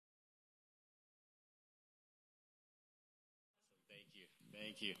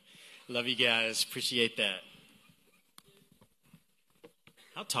Thank you. Love you guys. Appreciate that.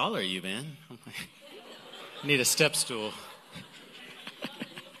 How tall are you, man? I need a step stool.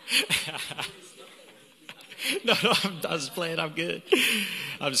 No, I was playing. I'm good.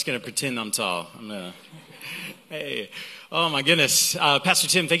 I'm just going to pretend I'm tall. Hey. Oh, my goodness. Pastor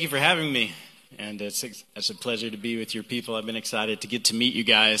Tim, thank you for having me. And it's a pleasure to be with your people. I've been excited to get to meet you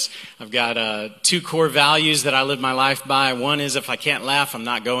guys. I've got two core values that I live my life by. One is if I can't laugh, I'm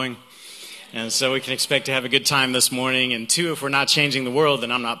not going. And so we can expect to have a good time this morning. And two, if we're not changing the world,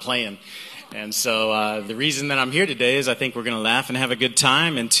 then I'm not playing. And so the reason that I'm here today is I think we're going to laugh and have a good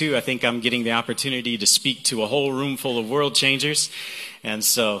time. And two, I think I'm getting the opportunity to speak to a whole room full of world changers. And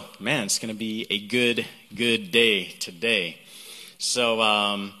so, man, it's going to be a good day today.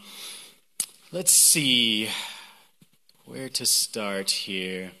 So let's see where to start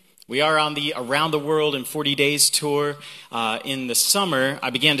here. We are on the Around the World in 40 Days tour. In the summer, I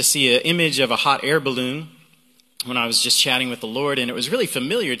began to see an image of a hot air balloon when I was just chatting with the Lord, and it was really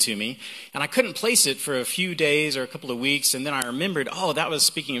familiar to me, and I couldn't place it for a few days or a couple of weeks, and then I remembered, that was,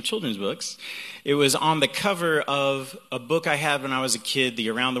 speaking of children's books, it was on the cover of a book I had when I was a kid, The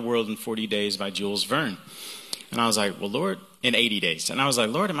Around the World in 40 Days by Jules Verne. And I was like, well, Lord, in 80 days. And I was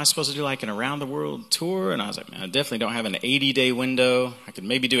like, Lord, am I supposed to do like an around the world tour? And I was like, man, I definitely don't have an 80-day window. I could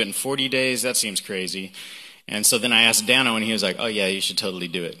maybe do it in 40 days. That seems crazy. And so then I asked Dano, and he was like, oh, yeah, you should totally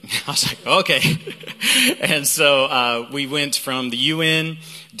do it. I was like, okay. And so we went from the UN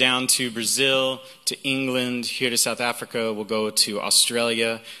down to Brazil, to England, here to South Africa. We'll go to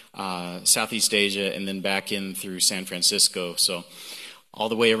Australia, Southeast Asia, and then back in through San Francisco. So all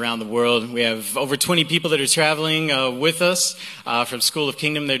the way around the world. We have over 20 people that are traveling with us from School of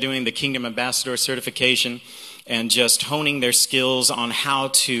Kingdom. They're doing the Kingdom Ambassador certification and just honing their skills on how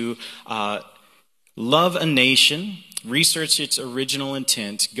to love a nation, research its original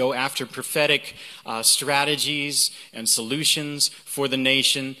intent, go after prophetic strategies and solutions for the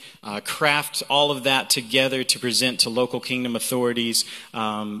nation, craft all of that together to present to local kingdom authorities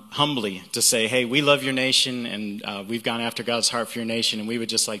humbly to say, hey, we love your nation, and we've gone after God's heart for your nation, and we would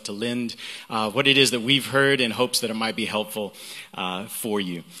just like to lend what it is that we've heard in hopes that it might be helpful for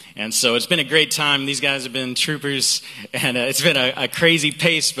you. And so it's been a great time. These guys have been troopers, and it's been a crazy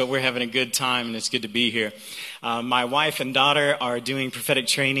pace, but we're having a good time, and it's good to be here. My wife and daughter are doing prophetic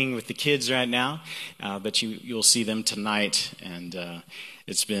training with the kids right now, but you'll see them tonight, and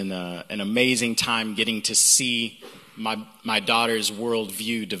it's been an amazing time getting to see my daughter's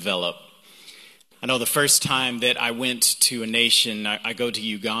worldview develop. I know the first time that I went to a nation, I go to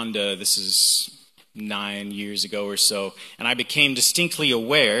Uganda, this is 9 years ago or so, and I became distinctly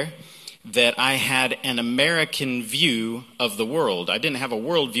aware that I had an American view of the world. I didn't have a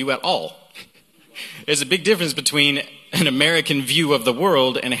worldview at all. There's a big difference between an American view of the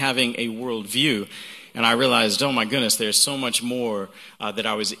world and having a world view. And I realized, oh my goodness, there's so much more that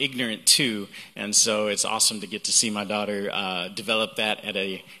I was ignorant to. And so it's awesome to get to see my daughter develop that at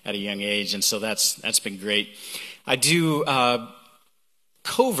a young age. And so that's been great. I do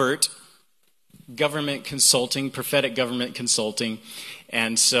covert government consulting, prophetic government consulting.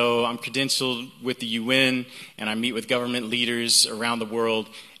 And so I'm credentialed with the UN, and I meet with government leaders around the world.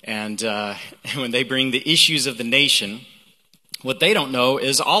 And when they bring the issues of the nation, what they don't know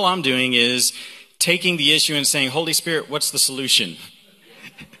is all I'm doing is taking the issue and saying, Holy Spirit, what's the solution?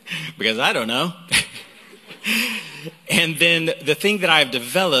 Because I don't know. And then the thing that I've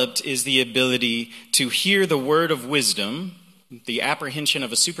developed is the ability to hear the word of wisdom, the apprehension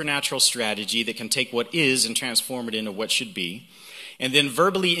of a supernatural strategy that can take what is and transform it into what should be, and then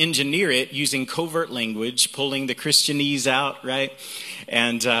verbally engineer it using covert language, pulling the Christianese out, right?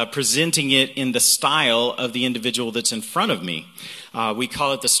 And presenting it in the style of the individual that's in front of me. We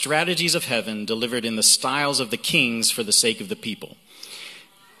call it the strategies of heaven delivered in the styles of the kings for the sake of the people.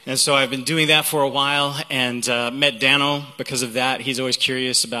 And so I've been doing that for a while, and met Dano because of that. He's always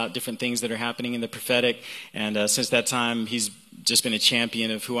curious about different things that are happening in the prophetic. And since that time, he's just been a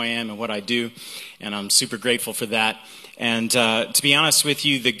champion of who I am and what I do. And I'm super grateful for that. And to be honest with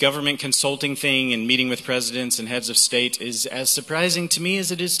you, the government consulting thing and meeting with presidents and heads of state is as surprising to me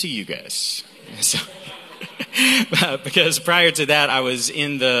as it is to you guys. So, because prior to that, I was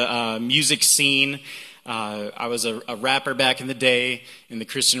in the music scene. I was a rapper back in the day in the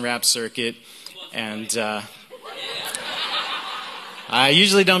Christian rap circuit. And I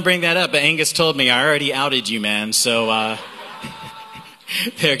usually don't bring that up, but Angus told me I already outed you, man. So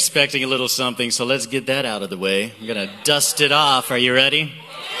they're expecting a little something, so let's get that out of the way. I'm going to dust it off. Are you ready?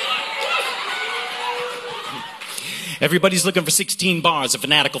 Everybody's looking for 16 bars of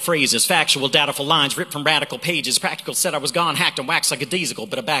fanatical phrases, factual, dataful lines ripped from radical pages. Practical said I was gone, hacked and waxed like a diesel,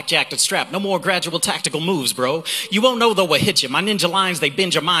 but a backjacked and strapped. No more gradual tactical moves, bro. You won't know though what hit you. My ninja lines, they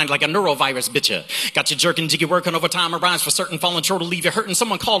bend your mind like a neurovirus bit you. Got you jerking, jiggy working overtime, or rhymes for certain, falling short to leave you hurting.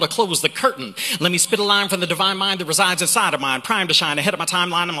 Someone called to close the curtain. Let me spit a line from the divine mind that resides inside of mine. Primed to shine ahead of my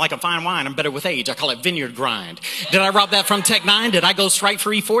timeline. I'm like a fine wine. I'm better with age. I call it vineyard grind. Did I rob that from Tech 9? Did I go straight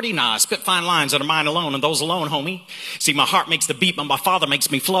for E40? Nah, I spit fine lines that are mine alone, and those alone, homie. See, my heart makes the beat, but my father makes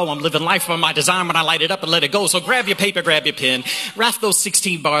me flow. I'm living life by my design when I light it up and let it go. So grab your paper, grab your pen. Raff those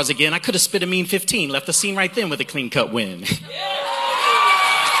 16 bars again. I could have spit a mean 15. Left the scene right then with a clean-cut win.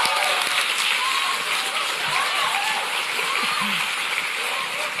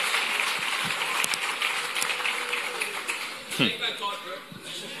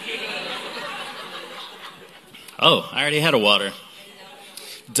 Oh, I already had a water.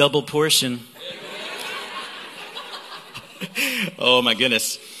 Double portion. Oh my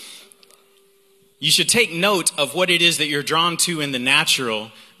goodness. You should take note of what it is that you're drawn to in the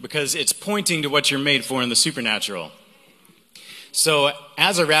natural, because it's pointing to what you're made for in the supernatural. So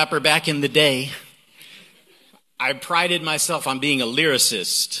as a rapper back in the day, I prided myself on being a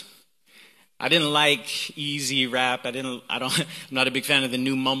lyricist. I didn't like easy rap. I'm not a big fan of the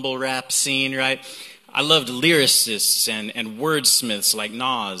new mumble rap scene, right? I loved lyricists and wordsmiths like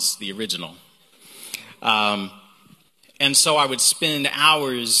Nas, the original. And so I would spend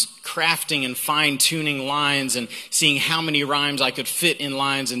hours crafting and fine-tuning lines and seeing how many rhymes I could fit in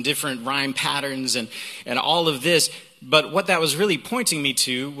lines and different rhyme patterns and all of this. But what that was really pointing me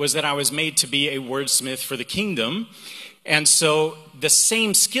to was that I was made to be a wordsmith for the kingdom. And so the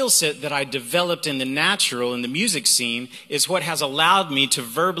same skill set that I developed in the natural, in the music scene, is what has allowed me to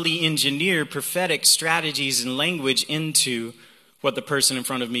verbally engineer prophetic strategies and language into what the person in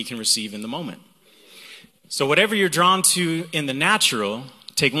front of me can receive in the moment. So whatever you're drawn to in the natural,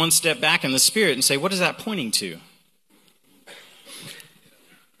 take one step back in the spirit and say, what is that pointing to?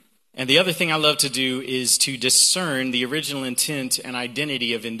 And the other thing I love to do is to discern the original intent and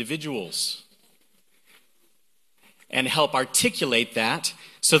identity of individuals and help articulate that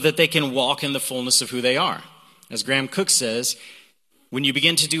so that they can walk in the fullness of who they are. As Graham Cook says, when you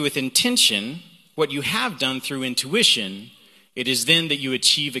begin to do with intention what you have done through intuition, it is then that you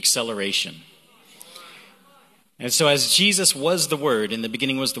achieve acceleration. And so as Jesus was the Word, in the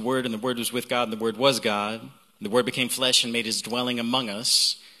beginning was the Word, and the Word was with God, and the Word was God, the Word became flesh and made his dwelling among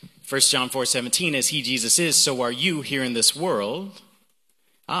us. 1 John 4:17, as he, Jesus, is, so are you here in this world.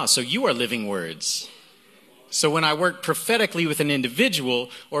 So you are living words. So when I work prophetically with an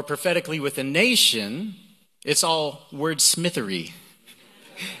individual or prophetically with a nation, it's all wordsmithery.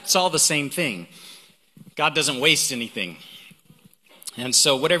 It's all the same thing. God doesn't waste anything. And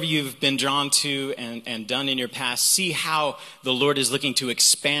so whatever you've been drawn to and done in your past, see how the Lord is looking to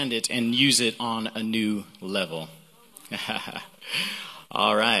expand it and use it on a new level.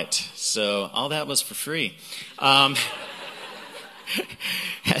 All right. So all that was for free.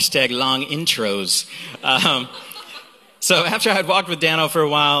 Hashtag long intros. So after I had walked with Dano for a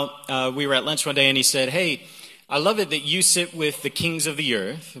while, we were at lunch one day and he said, hey, I love it that you sit with the kings of the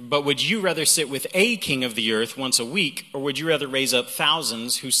earth, but would you rather sit with a king of the earth once a week, or would you rather raise up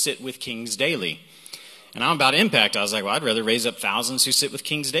thousands who sit with kings daily? And I'm about impact. I was like, well, I'd rather raise up thousands who sit with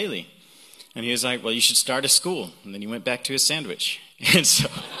kings daily. And he was like, well, you should start a school. And then he went back to his sandwich. And so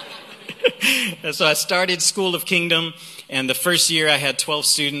I started School of Kingdom. And the first year I had 12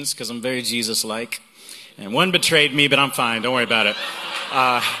 students because I'm very Jesus-like. And one betrayed me, but I'm fine. Don't worry about it.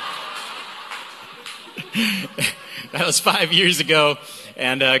 That was 5 years ago.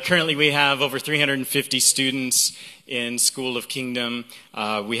 And currently we have over 350 students in School of Kingdom.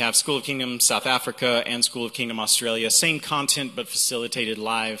 We have School of Kingdom South Africa and School of Kingdom Australia. Same content, but facilitated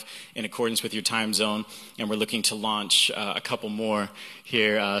live in accordance with your time zone. And we're looking to launch a couple more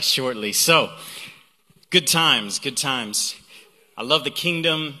here shortly. So, good times, good times. I love the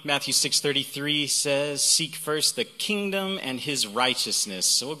kingdom. Matthew 6:33 says, seek first the kingdom and his righteousness.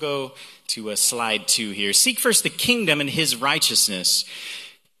 So we'll go to slide 2 here. Seek first the kingdom and his righteousness.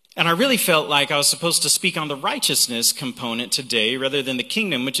 And I really felt like I was supposed to speak on the righteousness component today rather than the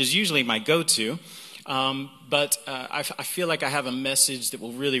kingdom, which is usually my go-to. But I feel like I have a message that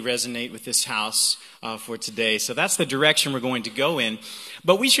will really resonate with this house for today. So that's the direction we're going to go in.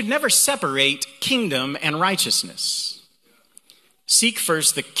 But we should never separate kingdom and righteousness. Seek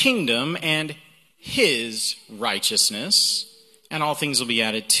first the kingdom and his righteousness, and all things will be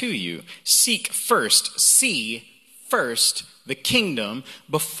added to you. Seek first. See first the kingdom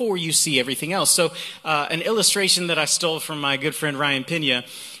before you see everything else. So an illustration that I stole from my good friend Ryan Pena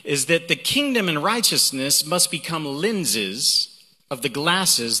is that the kingdom and righteousness must become lenses of the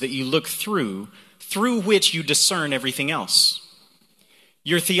glasses that you look through which you discern everything else.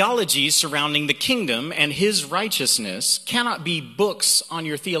 Your theology surrounding the kingdom and his righteousness cannot be books on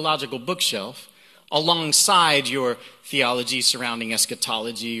your theological bookshelf alongside your theology surrounding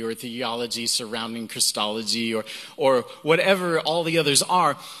eschatology or theology surrounding Christology or whatever all the others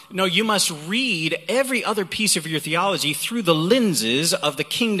are. No, you must read every other piece of your theology through the lenses of the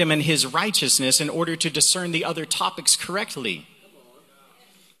kingdom and his righteousness in order to discern the other topics correctly.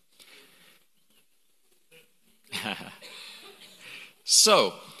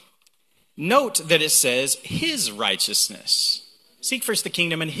 So, note that it says his righteousness. Seek first the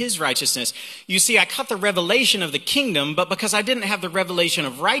kingdom and his righteousness. You see, I cut the revelation of the kingdom, but because I didn't have the revelation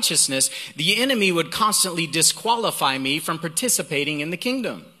of righteousness, the enemy would constantly disqualify me from participating in the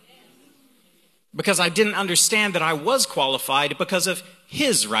kingdom. Because I didn't understand that I was qualified because of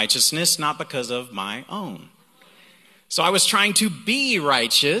his righteousness, not because of my own. So I was trying to be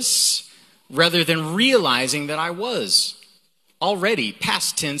righteous rather than realizing that I was already,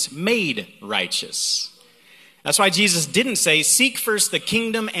 past tense, made righteous. That's why Jesus didn't say, seek first the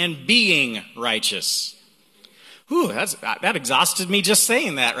kingdom and being righteous. Whew, that exhausted me just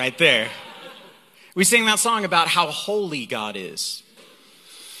saying that right there. We sing that song about how holy God is.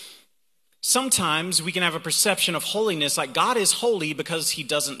 Sometimes we can have a perception of holiness like God is holy because he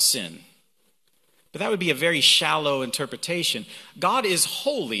doesn't sin. But that would be a very shallow interpretation. God is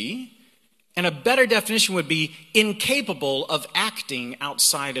holy, and a better definition would be incapable of acting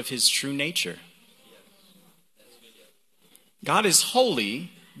outside of his true nature. God is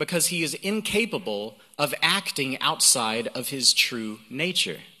holy because he is incapable of acting outside of his true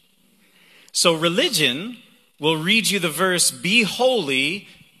nature. So religion will read you the verse, be holy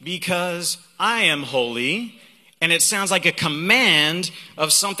because I am holy. And it sounds like a command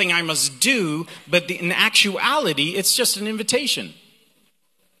of something I must do, but in actuality, it's just an invitation.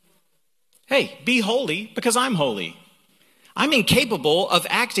 Hey, be holy because I'm holy. I'm incapable of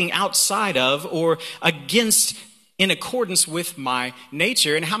acting outside of or against in accordance with my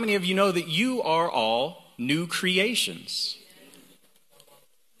nature. And how many of you know that you are all new creations?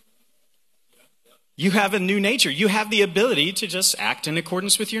 You have a new nature. You have the ability to just act in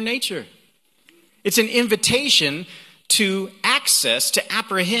accordance with your nature. It's an invitation to access, to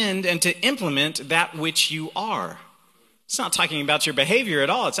apprehend, and to implement that which you are. It's not talking about your behavior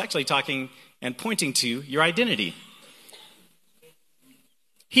at all. It's actually talking and pointing to your identity.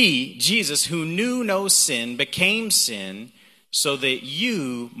 He, Jesus, who knew no sin, became sin so that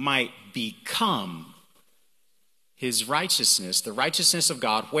you might become his righteousness, the righteousness of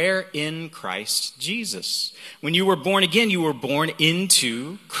God, where in Christ Jesus. When you were born again, you were born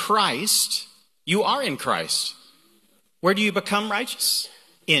into Christ. You are in Christ. Where do you become righteous?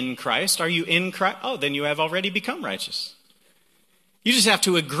 In Christ. Are you in Christ? Oh, then you have already become righteous. You just have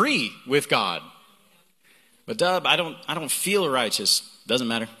to agree with God. But Dubb, I don't feel righteous. Doesn't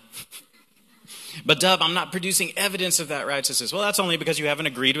matter. But Dubb, I'm not producing evidence of that righteousness. Well, that's only because you haven't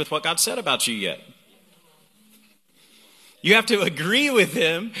agreed with what God said about you yet. You have to agree with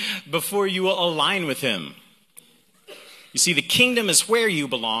him before you will align with him. You see, the kingdom is where you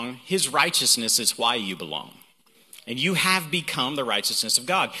belong. His righteousness is why you belong. And you have become the righteousness of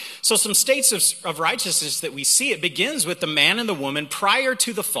God. So some states of righteousness that we see, it begins with the man and the woman prior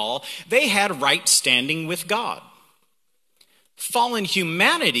to the fall. They had right standing with God. Fallen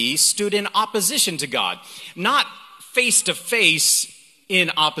humanity stood in opposition to God. Not face to face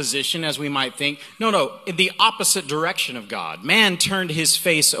in opposition, as we might think. No, in the opposite direction of God. Man turned his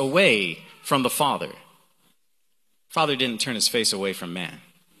face away from the Father. Father didn't turn his face away from man.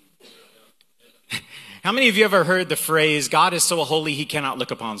 How many of you ever heard the phrase, God is so holy he cannot look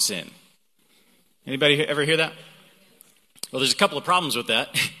upon sin? Anybody ever hear that? Well, there's a couple of problems with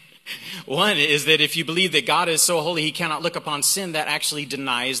that. One is that if you believe that God is so holy he cannot look upon sin, that actually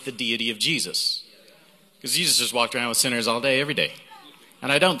denies the deity of Jesus. Because Jesus just walked around with sinners all day, every day.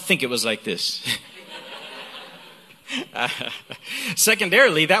 And I don't think it was like this.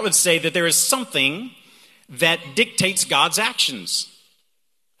 Secondarily, that would say that there is something that dictates God's actions.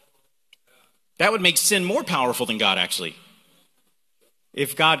 That would make sin more powerful than God, actually.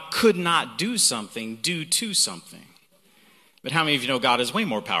 If God could not do something due to something. But how many of you know God is way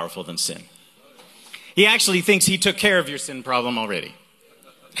more powerful than sin? He actually thinks he took care of your sin problem already.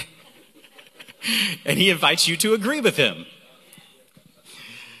 And he invites you to agree with him.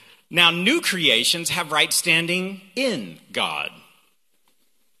 Now, new creations have right standing in God.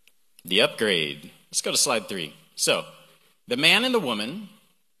 The upgrade. Let's go to slide 3. So, the man and the woman,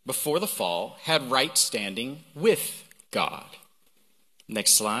 before the fall, had right standing with God.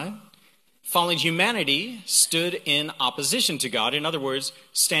 Next slide. Fallen humanity stood in opposition to God. In other words,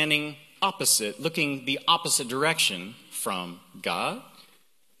 standing opposite, looking the opposite direction from God.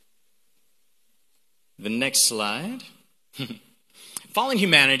 The next slide. Fallen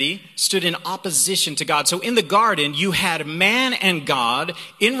humanity stood in opposition to God. So in the garden, you had man and God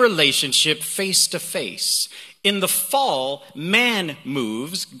in relationship face to face. In the fall, man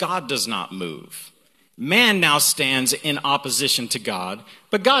moves, God does not move. Man now stands in opposition to God,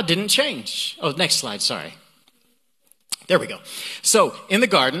 but God didn't change. Oh, next slide, sorry. There we go. So in the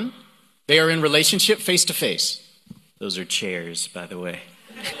garden, they are in relationship face to face. Those are chairs, by the way.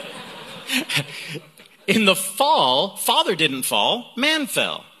 In the fall, Father didn't fall, man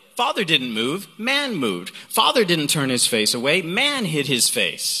fell. Father didn't move, man moved. Father didn't turn his face away, man hid his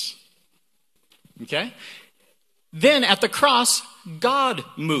face. Okay? Then at the cross, God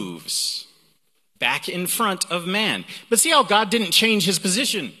moves back in front of man. But see how God didn't change his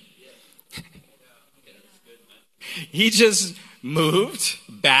position? He just moved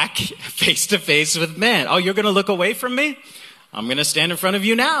back face to face with man. Oh, you're going to look away from me? I'm going to stand in front of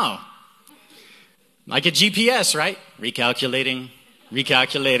you now. Like a GPS, right? Recalculating.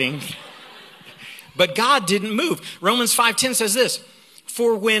 But God didn't move. Romans 5:10 says this,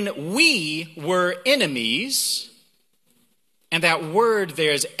 for when we were enemies, and that word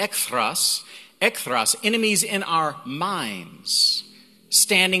there is ekthros, enemies in our minds,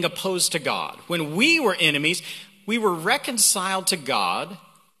 standing opposed to God. When we were enemies, we were reconciled to God.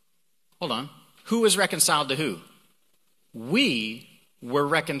 Hold on. Who was reconciled to who? We were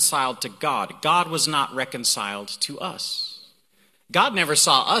reconciled to God. God was not reconciled to us. God never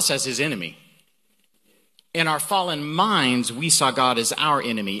saw us as his enemy. In our fallen minds, we saw God as our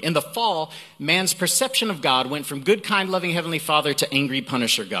enemy. In the fall, man's perception of God went from good, kind, loving Heavenly Father to angry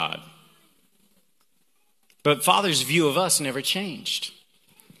punisher God. But Father's view of us never changed.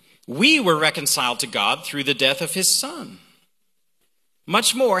 We were reconciled to God through the death of his Son.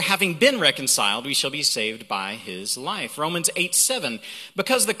 Much more, having been reconciled, we shall be saved by his life. Romans 8:7,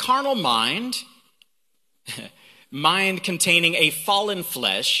 because the carnal mind containing a fallen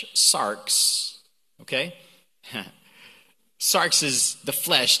flesh, sarx, okay? Sarx is the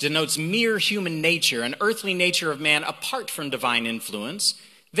flesh, denotes mere human nature, an earthly nature of man apart from divine influence,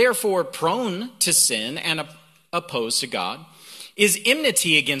 therefore prone to sin and opposed to God, is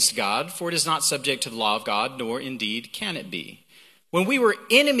enmity against God, for it is not subject to the law of God, nor indeed can it be. When we were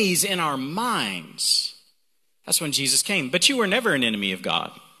enemies in our minds, that's when Jesus came. But you were never an enemy of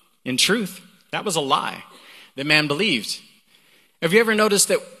God. In truth, that was a lie that man believed. Have you ever noticed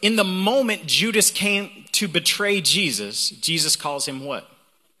that in the moment Judas came to betray Jesus, Jesus calls him what?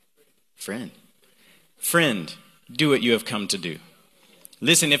 Friend. Friend, do what you have come to do.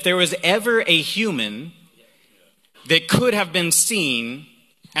 Listen, if there was ever a human that could have been seen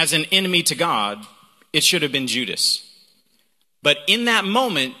as an enemy to God, it should have been Judas. But in that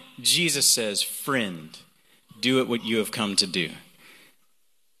moment, Jesus says, friend, do what you have come to do.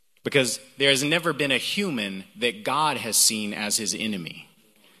 Because there has never been a human that God has seen as his enemy.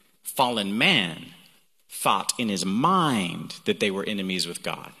 Fallen man thought in his mind that they were enemies with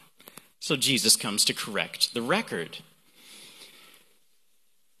God. So Jesus comes to correct the record.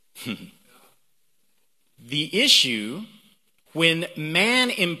 The issue, when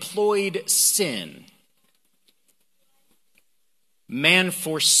man employed sin, man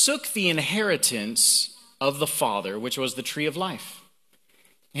forsook the inheritance of the Father, which was the tree of life,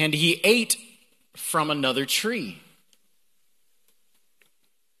 and he ate from another tree.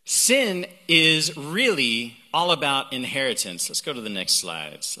 Sin is really all about inheritance. Let's go to the next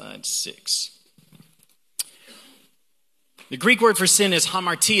slide, slide 6. The Greek word for sin is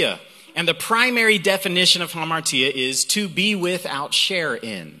hamartia, and the primary definition of hamartia is to be without share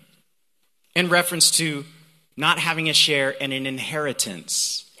in reference to not having a share in an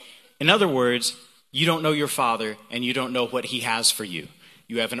inheritance. In other words, you don't know your Father and you don't know what he has for you.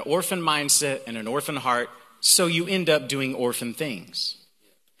 You have an orphan mindset and an orphan heart, so you end up doing orphan things.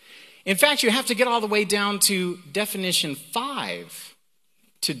 In fact, you have to get all the way down to definition 5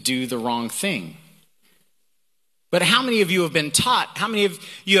 to do the wrong thing. But how many of you have been taught, how many of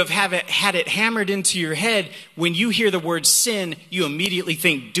you have had it hammered into your head, when you hear the word sin, you immediately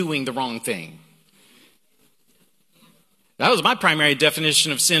think doing the wrong thing? That was my primary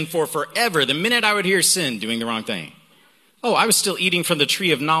definition of sin for forever. The minute I would hear sin, doing the wrong thing. Oh, I was still eating from the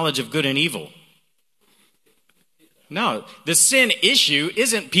tree of knowledge of good and evil. No, the sin issue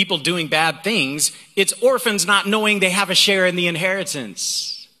isn't people doing bad things. It's orphans not knowing they have a share in the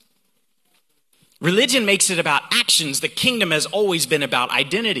inheritance. Religion makes it about actions. The kingdom has always been about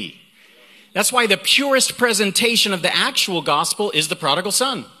identity. That's why the purest presentation of the actual gospel is the prodigal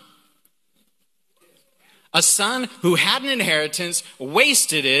son. A son who had an inheritance,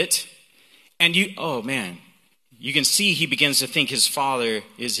 wasted it, and you can see he begins to think his father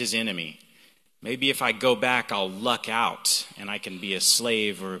is his enemy. Maybe if I go back, I'll luck out and I can be a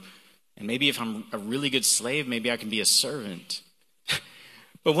slave, and maybe if I'm a really good slave, maybe I can be a servant.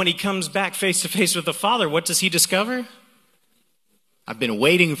 But when he comes back face to face with the father, what does he discover? I've been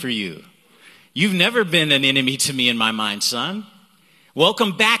waiting for you. You've never been an enemy to me in my mind, son.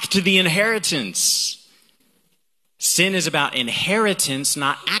 Welcome back to the inheritance. Sin is about inheritance,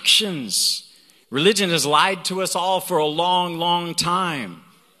 not actions. Religion has lied to us all for a long, long time.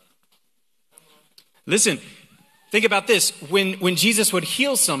 Listen, think about this. When Jesus would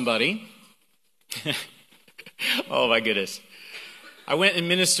heal somebody, oh my goodness. I went and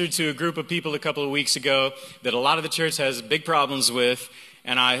ministered to a group of people a couple of weeks ago that a lot of the church has big problems with,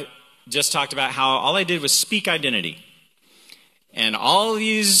 and I just talked about how all I did was speak identity. And all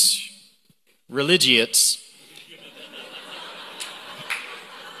these religiates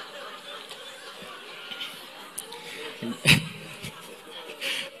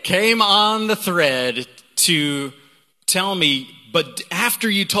came on the thread to tell me, but after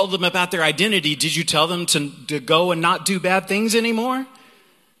you told them about their identity, did you tell them to go and not do bad things anymore?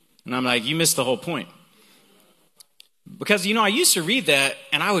 And I'm like, you missed the whole point. Because, I used to read that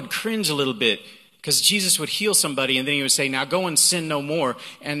and I would cringe a little bit because Jesus would heal somebody and then he would say, now go and sin no more.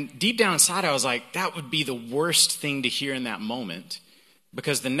 And deep down inside, I was like, that would be the worst thing to hear in that moment.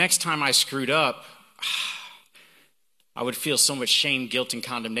 Because the next time I screwed up, I would feel so much shame, guilt, and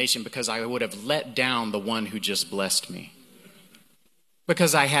condemnation because I would have let down the one who just blessed me.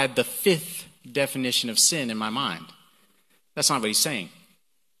 Because I had the fifth definition of sin in my mind. That's not what he's saying.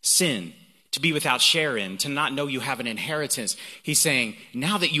 Sin, to be without share in, to not know you have an inheritance. He's saying,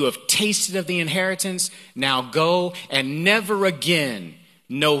 now that you have tasted of the inheritance, now go and never again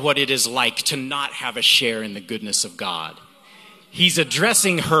know what it is like to not have a share in the goodness of God. He's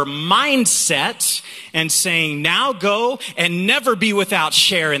addressing her mindset and saying, now go and never be without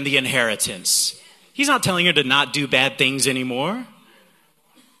share in the inheritance. He's not telling her to not do bad things anymore.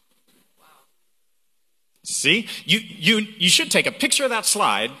 See, you should take a picture of that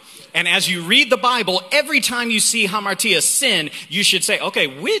slide, and as you read the Bible, every time you see hamartia, sin, you should say, okay,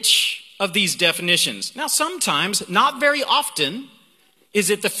 which of these definitions? Now, sometimes, not very often,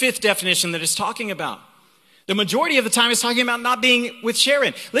 is it the fifth definition that it's talking about. The majority of the time, it's talking about not being with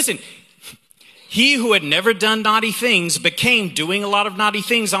Sharon. Listen, he who had never done naughty things became doing a lot of naughty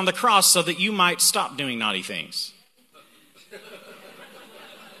things on the cross so that you might stop doing naughty things.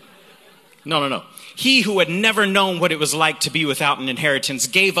 No. He who had never known what it was like to be without an inheritance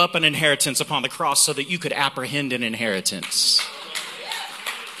gave up an inheritance upon the cross so that you could apprehend an inheritance.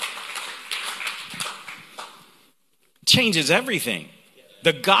 Changes everything.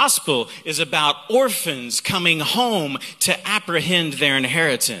 The gospel is about orphans coming home to apprehend their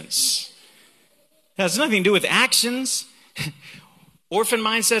inheritance. It has nothing to do with actions. Orphan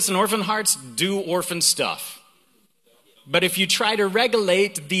mindsets and orphan hearts do orphan stuff. But if you try to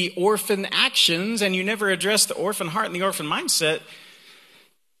regulate the orphan actions and you never address the orphan heart and the orphan mindset,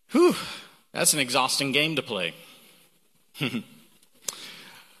 that's an exhausting game to play.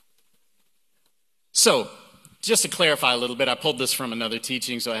 So, just to clarify a little bit, I pulled this from another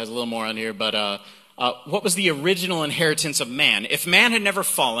teaching, so it has a little more on here, but what was the original inheritance of man? If man had never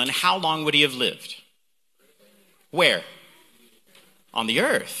fallen, how long would he have lived? Where? On the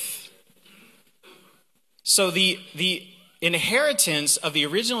earth. So the inheritance of the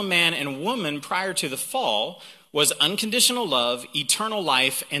original man and woman prior to the fall was unconditional love, eternal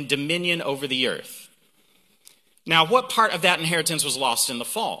life, and dominion over the earth. Now, what part of that inheritance was lost in the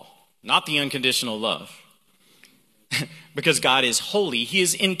fall? Not the unconditional love. Because God is holy, he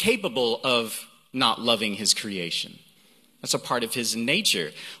is incapable of not loving his creation. That's a part of his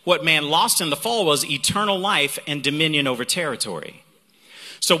nature. What man lost in the fall was eternal life and dominion over territory.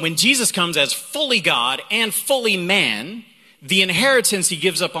 So when Jesus comes as fully God and fully man, the inheritance he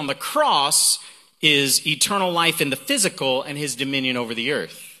gives up on the cross is eternal life in the physical and his dominion over the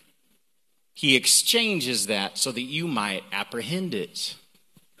earth. He exchanges that so that you might apprehend it.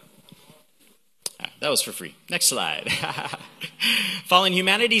 That was for free. Next slide. Fallen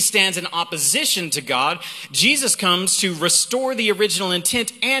humanity stands in opposition to God. Jesus comes to restore the original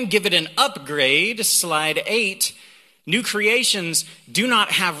intent and give it an upgrade. Slide 8. New creations do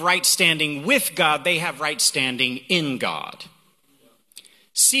not have right standing with God. They have right standing in God.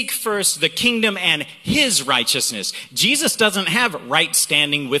 Seek first the kingdom and his righteousness. Jesus doesn't have right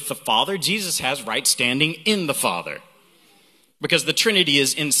standing with the Father. Jesus has right standing in the Father. Because the Trinity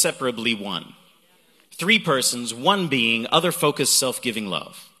is inseparably one. Three persons, one being, other-focused, self-giving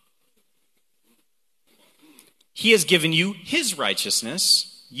love. He has given you his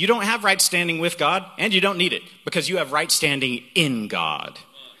righteousness. You don't have right standing with God, and you don't need it, because you have right standing in God.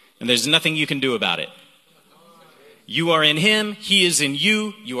 And there's nothing you can do about it. You are in him, he is in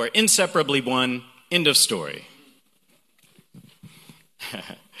you, you are inseparably one. End of story.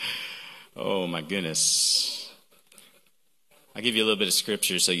 Oh my goodness. I'll give you a little bit of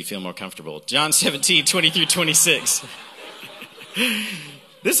scripture so you feel more comfortable. John 17, 20 through 26.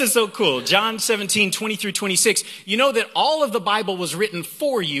 This is so cool. John 17, 20 through 26. You know that all of the Bible was written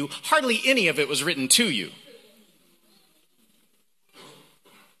for you. Hardly any of it was written to you.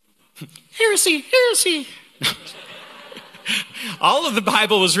 Heresy, heresy. All of the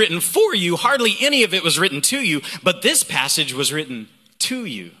Bible was written for you. Hardly any of it was written to you. But this passage was written to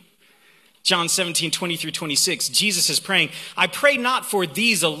you. John 17, 20 through 26. Jesus is praying, I pray not for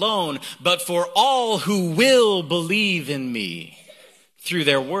these alone, but for all who will believe in me through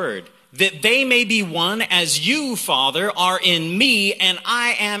their word, that they may be one as you, Father, are in me and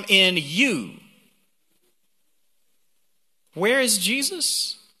I am in you. Where is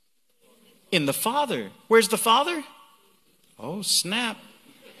Jesus? In the Father. Where's the Father? Oh, snap.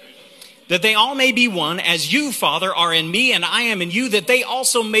 That they all may be one, as you, Father, are in me and I am in you, that they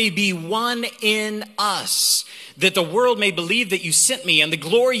also may be one in us, that the world may believe that you sent me, and the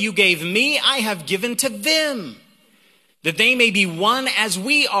glory you gave me I have given to them, that they may be one as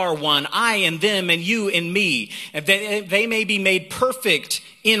we are one, I in them and you in me, and that they may be made perfect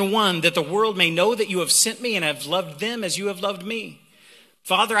in one, that the world may know that you have sent me and have loved them as you have loved me.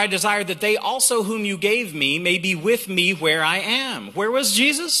 Father, I desire that they also whom you gave me may be with me where I am. Where was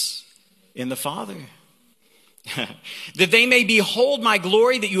Jesus? In the Father. That they may behold my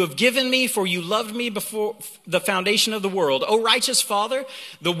glory that you have given me, for you loved me before the foundation of the world. O righteous Father,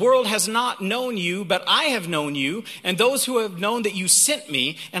 the world has not known you, but I have known you, and those who have known that you sent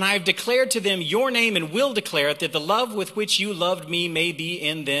me, and I have declared to them your name and will declare it, that the love with which you loved me may be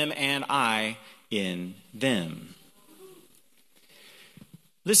in them and I in them.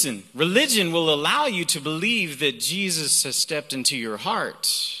 Listen, religion will allow you to believe that Jesus has stepped into your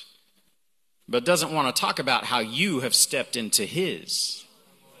heart, but doesn't want to talk about how you have stepped into his.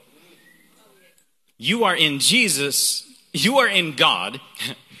 You are in Jesus, you are in God,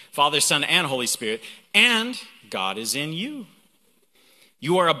 Father, Son, and Holy Spirit, and God is in you.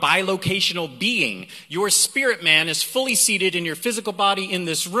 You are a bilocational being. Your spirit man is fully seated in your physical body in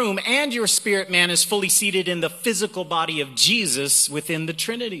this room, and your spirit man is fully seated in the physical body of Jesus within the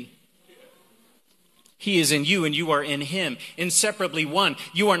Trinity. He is in you and you are in him, inseparably one.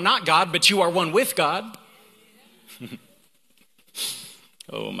 You are not God, but you are one with God.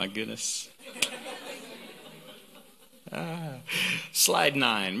 Oh my goodness. Slide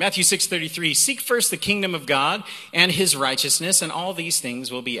 9, Matthew 6:33. Seek first the kingdom of God and his righteousness, and all these things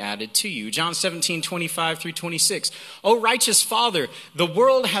will be added to you. John 17:25 through 26. O righteous Father, the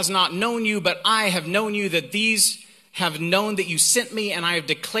world has not known you, but I have known you, that these have known that you sent me, and I have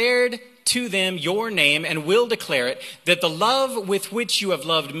declared to them your name and will declare it, that the love with which you have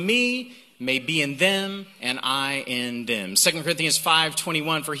loved me may be in them and I in them. 2 Corinthians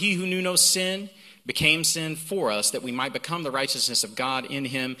 5:21. For he who knew no sin became sin for us, that we might become the righteousness of God in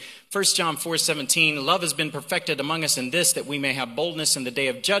him. 1 John 4:17, love has been perfected among us in this, that we may have boldness in the day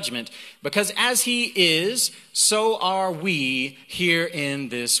of judgment, because as he is, so are we here in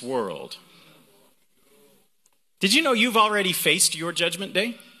this world. Did you know you've already faced your judgment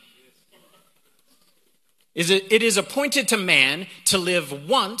day? It is appointed to man to live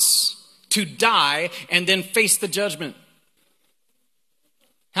once, to die, and then face the judgment.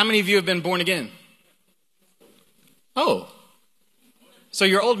 How many of you have been born again? Oh, so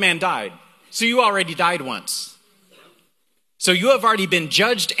your old man died. So you already died once. So you have already been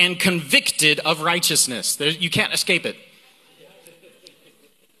judged and convicted of righteousness. You can't escape it.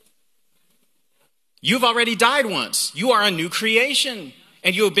 You've already died once. You are a new creation.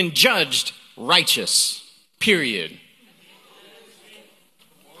 And you have been judged righteous. Period.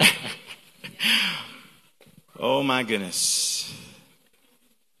 Oh my goodness.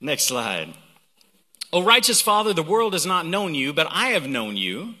 Next slide. O righteous Father, the world has not known you, but I have known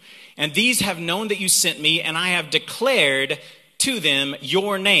you, and these have known that you sent me, and I have declared to them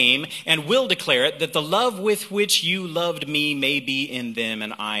your name, and will declare it, that the love with which you loved me may be in them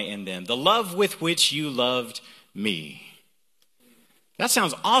and I in them. The love with which you loved me. That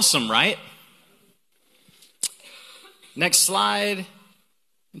sounds awesome, right? Next slide.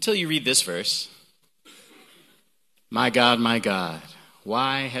 Until you read this verse. My God,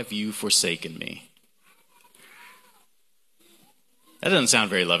 why have you forsaken me? That doesn't sound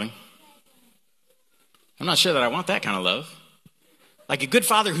very loving. I'm not sure that I want that kind of love. Like a good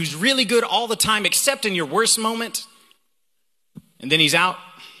father who's really good all the time, except in your worst moment, and then he's out.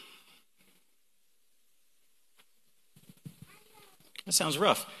 That sounds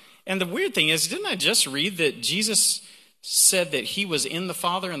rough. And the weird thing is, didn't I just read that Jesus said that he was in the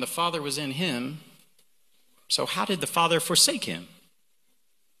Father and the Father was in him? So how did the Father forsake him?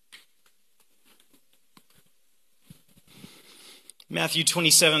 Matthew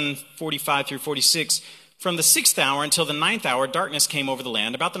 27:45 through 46. From the 6th hour until the 9th hour, darkness came over the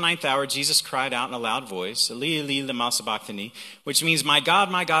land. About the 9th hour, Jesus cried out in a loud voice, Eli, Eli, lema sabachthani, which means, my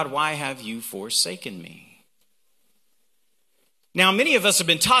God, why have you forsaken me? Now, many of us have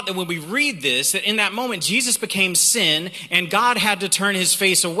been taught that when we read this, that in that moment, Jesus became sin, and God had to turn his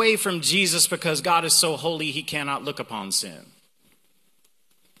face away from Jesus because God is so holy, he cannot look upon sin.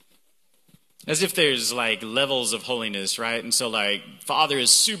 As if there's like levels of holiness, right? And so like, Father is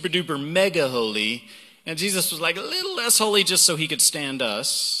super duper mega holy, and Jesus was like a little less holy just so he could stand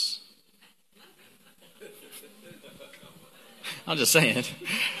us. I'm just saying.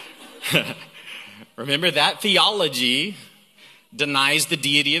 Remember, that theology denies the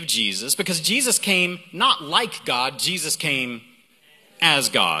deity of Jesus, because Jesus came not like God, Jesus came as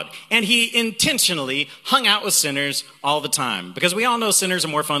God. And he intentionally hung out with sinners all the time, because we all know sinners are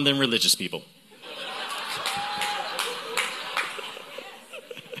more fun than religious people.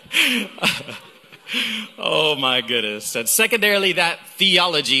 Oh my goodness. And secondarily, that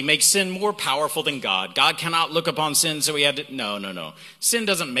theology makes sin more powerful than God. God cannot look upon sin, so he had to... No. Sin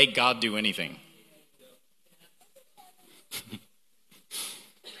doesn't make God do anything.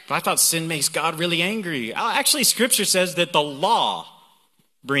 But I thought sin makes God really angry. Actually, Scripture says that the law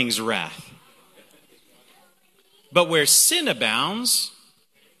brings wrath. But where sin abounds,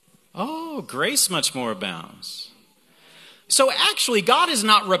 grace much more abounds. So actually, God is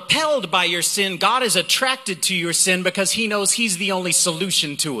not repelled by your sin. God is attracted to your sin because he knows he's the only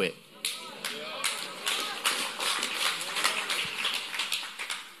solution to it.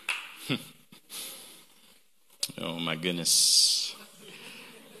 Oh my goodness.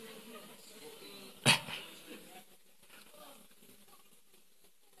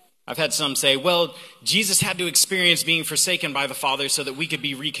 I've had some say, well, Jesus had to experience being forsaken by the Father so that we could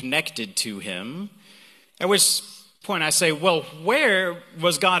be reconnected to him. At which point I say, well, where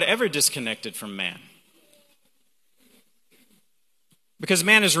was God ever disconnected from man? Because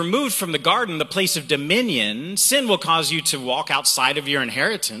man is removed from the garden, the place of dominion. Sin will cause you to walk outside of your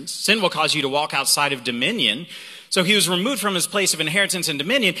inheritance. Sin will cause you to walk outside of dominion. So he was removed from his place of inheritance and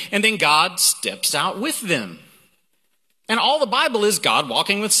dominion, and then God steps out with them. And all the Bible is God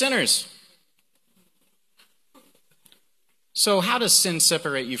walking with sinners. So how does sin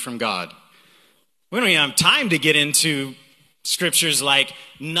separate you from God? We don't even have time to get into scriptures like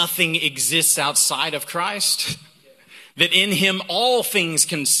nothing exists outside of Christ, that in him all things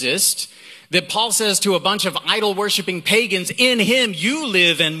consist, that Paul says to a bunch of idol-worshiping pagans, in him you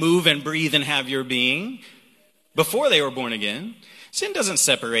live and move and breathe and have your being, before they were born again. Sin doesn't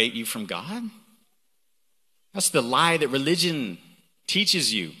separate you from God. That's the lie that religion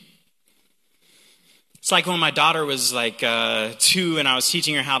teaches you. It's like when my daughter was like 2 and I was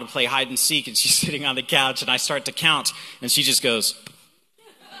teaching her how to play hide and seek, and she's sitting on the couch and I start to count and she just goes.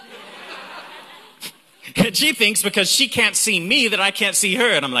 And she thinks because she can't see me that I can't see her.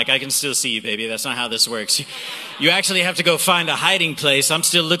 And I'm like, I can still see you, baby. That's not how this works. You actually have to go find a hiding place. I'm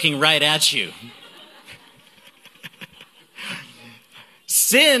still looking right at you.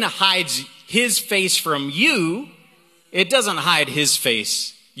 Sin hides his face from you. It doesn't hide his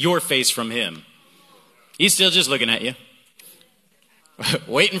face, your face from him. He's still just looking at you,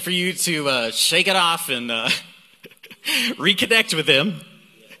 waiting for you to shake it off and reconnect with him.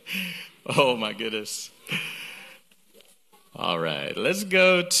 Oh, my goodness. All right, let's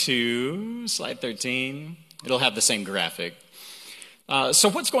go to slide 13. It'll have the same graphic. So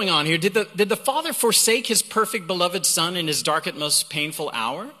what's going on here? Did the Father forsake his perfect beloved Son in his dark and most painful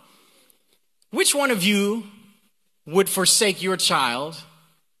hour? Which one of you would forsake your child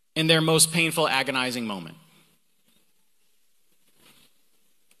in their most painful, agonizing moment?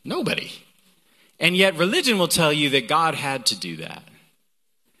 Nobody. And yet religion will tell you that God had to do that.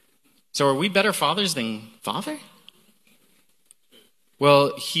 So are we better fathers than Father?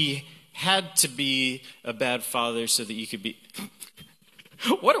 Well, he had to be a bad father so that you could be...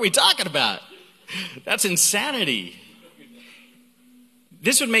 What are we talking about? That's insanity.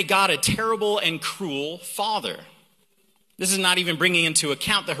 This would make God a terrible and cruel father. This is not even bringing into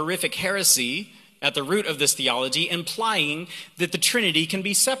account the horrific heresy at the root of this theology, implying that the Trinity can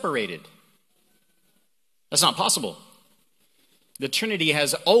be separated. That's not possible. The Trinity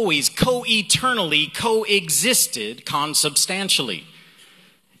has always co-eternally coexisted consubstantially.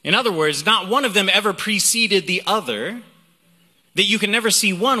 In other words, not one of them ever preceded the other, that you can never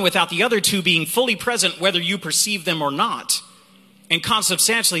see one without the other two being fully present, whether you perceive them or not, and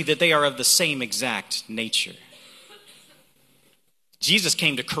consubstantially that they are of the same exact nature. Jesus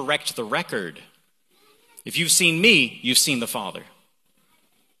came to correct the record. If you've seen me, you've seen the Father.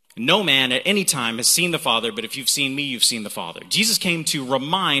 No man at any time has seen the Father, but if you've seen me, you've seen the Father. Jesus came to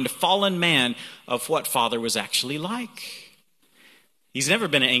remind fallen man of what Father was actually like. He's never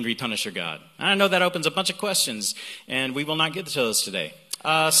been an angry punisher God. I know that opens a bunch of questions, and we will not get to those today.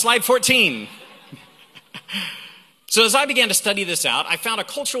 Slide 14. So as I began to study this out, I found a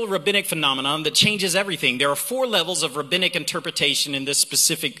cultural rabbinic phenomenon that changes everything. There are 4 levels of rabbinic interpretation in this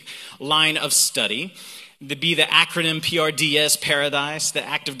specific line of study. There'd be the acronym PRDS, Paradise, the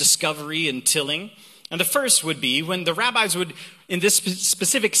act of discovery and tilling. And the first would be when the rabbis would, in this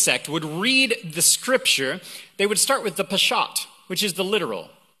specific sect, would read the scripture, they would start with the Peshat, which is the literal,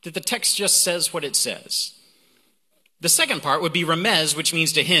 that the text just says what it says. The second part would be Remez, which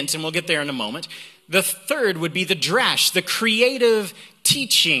means to hint, and we'll get there in a moment. The third would be the Drash, the creative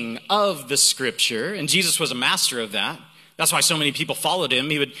teaching of the scripture, and Jesus was a master of that. That's why so many people followed him.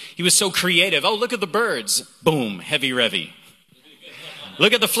 He was so creative. Oh, look at the birds. Boom, heavy revy.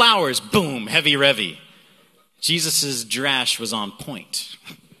 Look at the flowers. Boom, heavy revy. Jesus' drash was on point.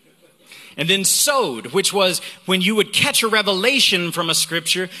 And then sod, which was when you would catch a revelation from a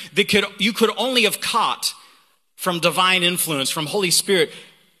scripture that you could only have caught from divine influence, from Holy Spirit,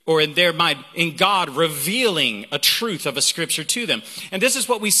 or in God revealing a truth of a scripture to them. And this is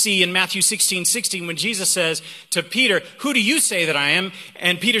what we see in Matthew 16:16 when Jesus says to Peter, "Who do you say that I am?"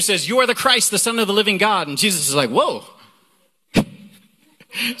 And Peter says, "You are the Christ, the Son of the living God." And Jesus is like, "Whoa."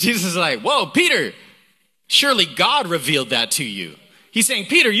 Jesus is like, "Whoa, Peter, surely God revealed that to you." He's saying,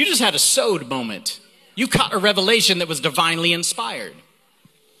 "Peter, you just had a sod moment. You caught a revelation that was divinely inspired."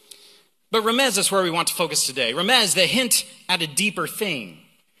 But Remez is where we want to focus today. Remez, the hint at a deeper thing.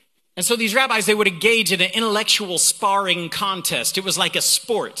 And so these rabbis, they would engage in an intellectual sparring contest. It was like a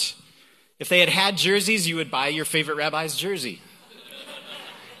sport. If they had jerseys, you would buy your favorite rabbi's jersey.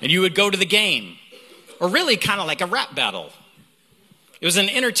 And you would go to the game. Or really kind of like a rap battle. It was an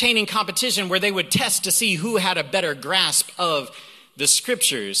entertaining competition where they would test to see who had a better grasp of the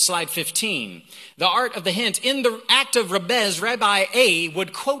scriptures. Slide 15. The art of the hint. In the act of Remez, Rabbi A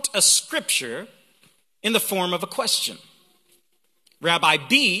would quote a scripture in the form of a question. Rabbi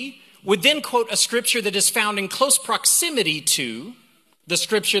B would then quote a scripture that is found in close proximity to the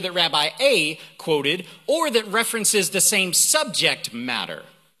scripture that Rabbi A quoted, or that references the same subject matter.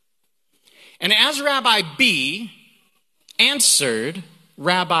 And as Rabbi B answered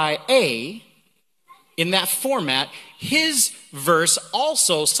Rabbi A in that format, his verse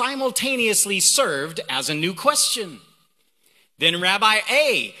also simultaneously served as a new question. Then Rabbi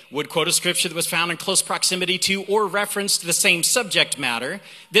A would quote a scripture that was found in close proximity to or referenced the same subject matter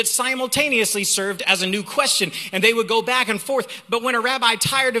that simultaneously served as a new question. And they would go back and forth. But when a rabbi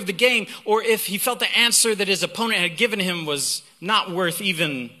tired of the game, or if he felt the answer that his opponent had given him was not worth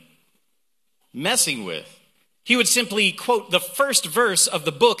even messing with, he would simply quote the first verse of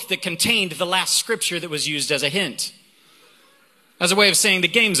the book that contained the last scripture that was used as a hint. As a way of saying the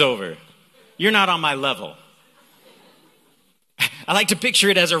game's over. You're not on my level. I like to picture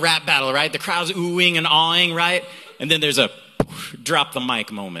it as a rap battle, right? The crowd's oohing and awing, right? And then there's a drop the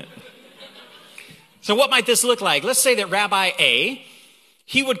mic moment. So what might this look like? Let's say that Rabbi A,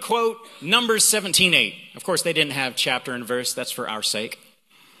 he would quote Numbers 17:8. Of course, they didn't have chapter and verse. That's for our sake.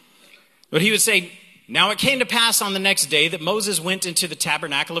 But he would say, "Now it came to pass on the next day that Moses went into the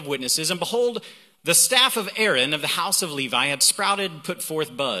tabernacle of witnesses, and behold, the staff of Aaron of the house of Levi had sprouted and put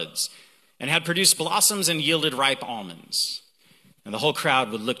forth buds, and had produced blossoms and yielded ripe almonds." And the whole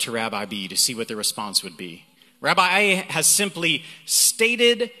crowd would look to Rabbi B to see what the response would be. Rabbi A has simply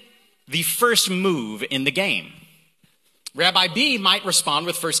stated the first move in the game. Rabbi B might respond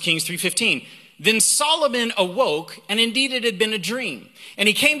with 1 Kings 3:15. "Then Solomon awoke, and indeed it had been a dream. And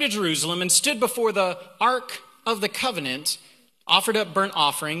he came to Jerusalem and stood before the ark of the covenant, offered up burnt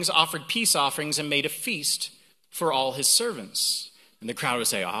offerings, offered peace offerings, and made a feast for all his servants." And the crowd would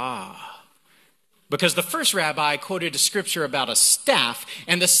say, "Ah." Because the first rabbi quoted a scripture about a staff,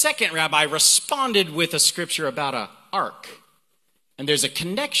 and the second rabbi responded with a scripture about an ark. And there's a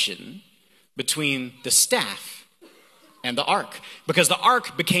connection between the staff and the ark, because the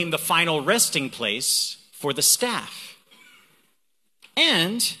ark became the final resting place for the staff.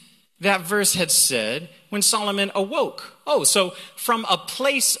 And that verse had said, when Solomon awoke. Oh, so from a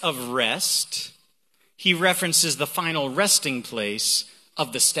place of rest, he references the final resting place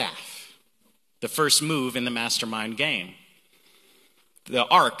of the staff, the first move in the mastermind game. The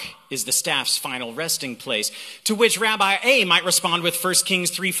ark is the staff's final resting place, to which Rabbi A might respond with 1 Kings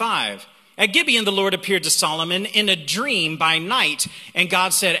 3:5. At Gibeon, the Lord appeared to Solomon in a dream by night, and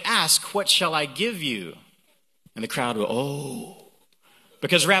God said, ask, what shall I give you? And the crowd will, oh.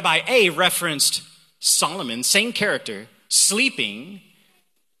 Because Rabbi A referenced Solomon, same character, sleeping,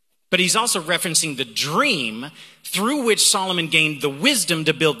 but he's also referencing the dream through which Solomon gained the wisdom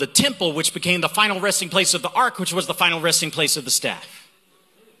to build the temple, which became the final resting place of the ark, which was the final resting place of the staff.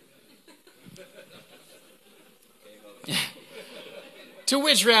 To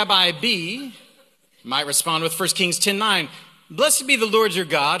which Rabbi B might respond with 1 Kings 10:9. Blessed be the Lord your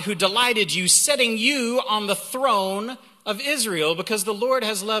God, who delighted you, setting you on the throne of Israel, because the Lord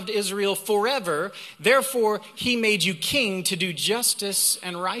has loved Israel forever. Therefore, he made you king to do justice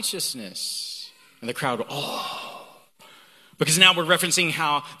and righteousness. And the crowd, oh. Because now we're referencing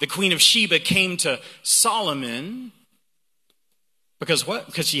how the Queen of Sheba came to Solomon. Because what?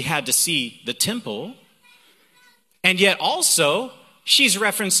 Because she had to see the temple. And yet also, she's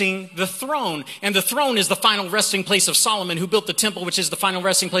referencing the throne. And the throne is the final resting place of Solomon, who built the temple, which is the final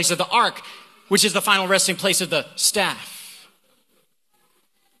resting place of the ark, which is the final resting place of the staff.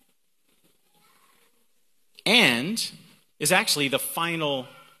 And is actually the final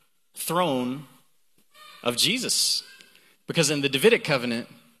throne of Jesus. Because in the Davidic covenant,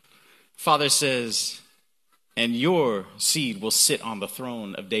 Father says, and your seed will sit on the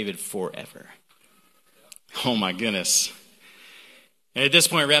throne of David forever. Oh my goodness. And at this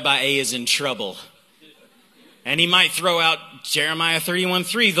point, Rabbi A is in trouble. And he might throw out Jeremiah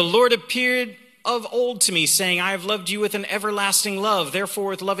 31:3. The Lord appeared of old to me, saying, I have loved you with an everlasting love. Therefore,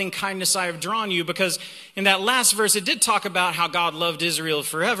 with loving kindness I have drawn you. Because in that last verse, it did talk about how God loved Israel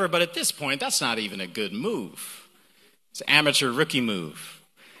forever. But at this point, that's not even a good move. It's an amateur rookie move.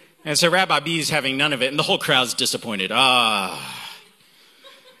 And so Rabbi B is having none of it. And the whole crowd's disappointed. Rabbi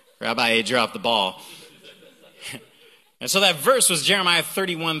A dropped the ball. And so that verse was Jeremiah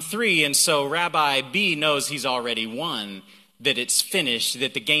 31:3, and so Rabbi B knows he's already won, that it's finished,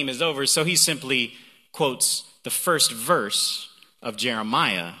 that the game is over, so he simply quotes the first verse of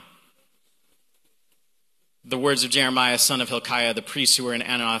Jeremiah. The words of Jeremiah, son of Hilkiah, the priests who were in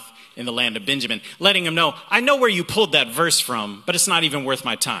Anathoth in the land of Benjamin, letting him know, I know where you pulled that verse from, but it's not even worth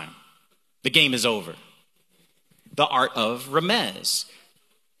my time. The game is over. The art of Remez.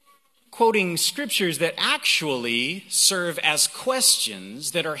 Quoting scriptures that actually serve as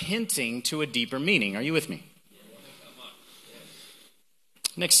questions that are hinting to a deeper meaning. Are you with me?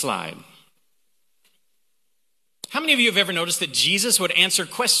 Next slide. How many of you have ever noticed that Jesus would answer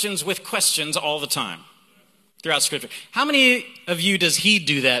questions with questions all the time throughout scripture? How many of you does he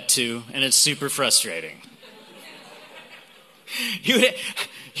do that to, and it's super frustrating?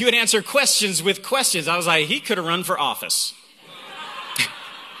 He would answer questions with questions. I was like, he could have run for office.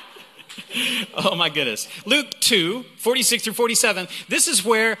 Oh my goodness. Luke 2:46 through 47. This is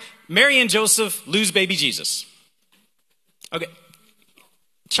where Mary and Joseph lose baby Jesus. Okay.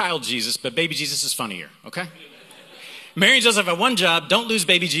 Child Jesus, but baby Jesus is funnier, okay? Mary and Joseph have one job. Don't lose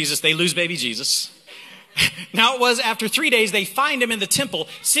baby Jesus. They lose baby Jesus. Now it was after 3 days, they find him in the temple,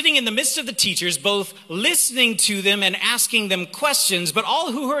 sitting in the midst of the teachers, both listening to them and asking them questions. But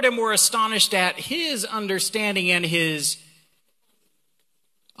all who heard him were astonished at his understanding and his...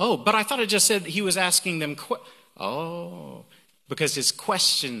 Oh, but I thought it just said he was asking them... because his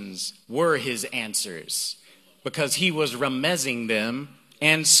questions were his answers. Because he was remezing them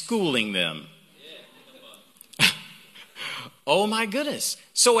and schooling them. Oh my goodness.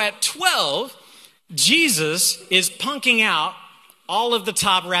 So at 12, Jesus is punking out all of the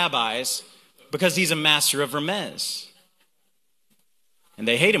top rabbis because he's a master of remez. And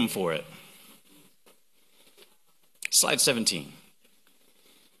they hate him for it. Slide 17.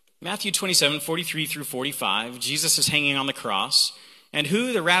 Matthew 27:43 through 45. Jesus is hanging on the cross. And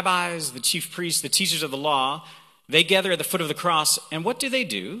who? The rabbis, the chief priests, the teachers of the law, they gather at the foot of the cross. And what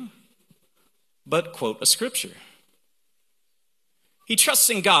do? But quote a scripture. He trusts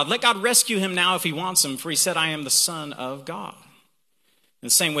in God. Let God rescue him now if he wants him, for he said, I am the Son of God. In the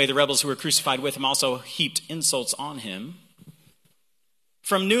same way, the rebels who were crucified with him also heaped insults on him.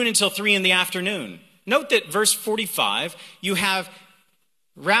 From noon until 3 in the afternoon. Note that verse 45, you have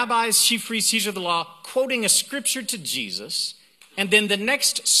rabbis, chief priests, teachers of the law, quoting a scripture to Jesus, and then the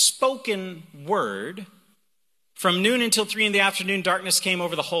next spoken word, from noon until 3 in the afternoon, darkness came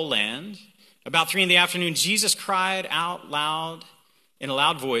over the whole land. About 3 in the afternoon, Jesus cried out loud in a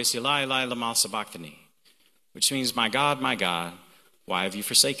loud voice, Eli, Eli, lama sabachthani, which means, my God, why have you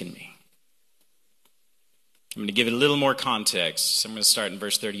forsaken me? I'm going to give it a little more context. So I'm going to start in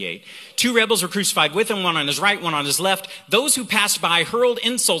verse 38. 2 rebels were crucified with him, one on his right, one on his left. Those who passed by hurled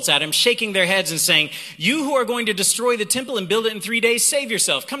insults at him, shaking their heads and saying, you who are going to destroy the temple and build it in 3 days, save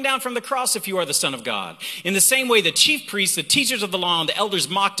yourself. Come down from the cross if you are the Son of God. In the same way, the chief priests, the teachers of the law, and the elders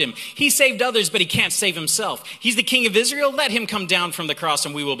mocked him. He saved others, but he can't save himself. He's the King of Israel. Let him come down from the cross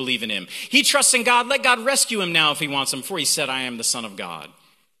and we will believe in him. He trusts in God. Let God rescue him now if he wants him, for he said, I am the Son of God.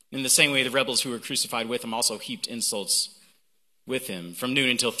 In the same way, the rebels who were crucified with him also heaped insults with him. From noon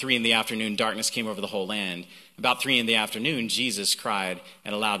until 3 in the afternoon, darkness came over the whole land. About 3 in the afternoon, Jesus cried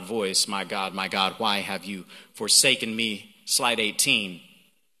in a loud voice, my God, why have you forsaken me? Slide 18.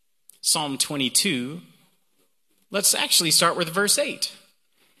 Psalm 22. Let's actually start with verse 8.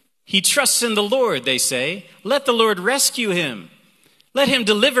 He trusts in the Lord, they say. Let the Lord rescue him. Let him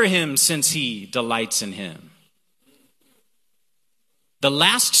deliver him, since he delights in him. The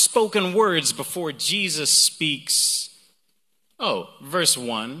last spoken words before Jesus speaks. Verse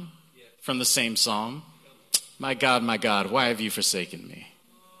 1 from the same psalm. My God, why have you forsaken me?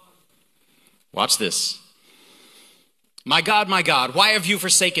 Watch this. My God, why have you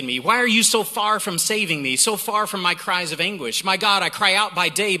forsaken me? Why are you so far from saving me, so far from my cries of anguish? My God, I cry out by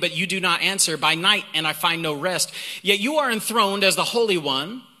day, but you do not answer, by night, and I find no rest. Yet you are enthroned as the Holy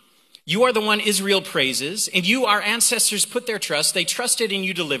One. You are the one Israel praises. In you our ancestors put their trust. They trusted and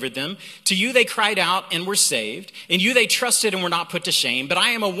you delivered them. To you they cried out and were saved. In you they trusted and were not put to shame. But I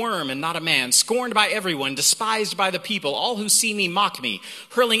am a worm and not a man, scorned by everyone, despised by the people. All who see me mock me,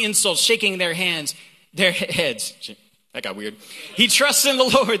 hurling insults, shaking their heads. That got weird. He trusts in the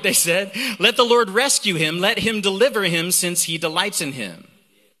Lord, they said. Let the Lord rescue him. Let him deliver him, since he delights in him.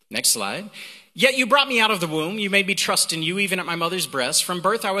 Next slide. Yet you brought me out of the womb. You made me trust in you, even at my mother's breast. From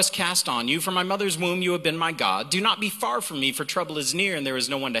birth I was cast on you. From my mother's womb you have been my God. Do not be far from me, for trouble is near, and there is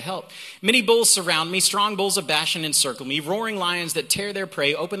no one to help. Many bulls surround me. Strong bulls of Bashan encircle me. Roaring lions that tear their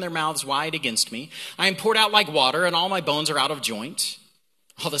prey open their mouths wide against me. I am poured out like water, and all my bones are out of joint.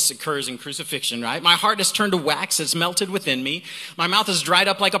 All this occurs in crucifixion, right? My heart has turned to wax. It's melted within me. My mouth is dried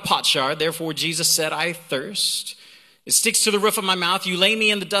up like a potsherd. Therefore Jesus said, I thirst. It sticks to the roof of my mouth. You lay me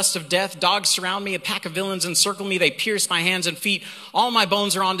in the dust of death. Dogs surround me. A pack of villains encircle me. They pierce my hands and feet. All my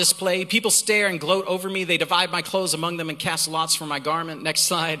bones are on display. People stare and gloat over me. They divide my clothes among them and cast lots for my garment. Next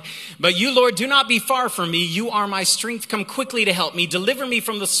slide. But you, Lord, do not be far from me. You are my strength. Come quickly to help me. Deliver me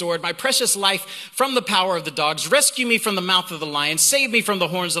from the sword, my precious life from the power of the dogs. Rescue me from the mouth of the lion. Save me from the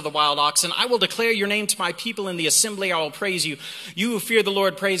horns of the wild oxen. I will declare your name to my people in the assembly. I will praise you. You who fear the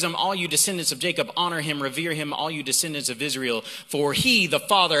Lord, praise him. All you descendants of Jacob, honor him, revere him. All you descendants of Israel, for he, the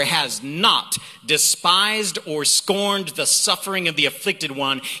Father, has not despised or scorned the suffering of the afflicted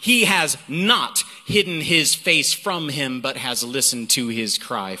one. He has not hidden his face from him, but has listened to his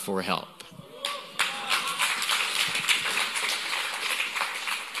cry for help.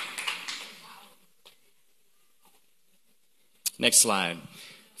 Next slide.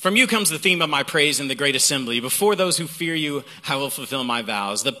 From you comes the theme of my praise in the great assembly. Before those who fear you, I will fulfill my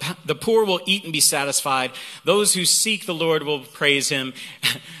vows. The poor will eat and be satisfied. Those who seek the Lord will praise him.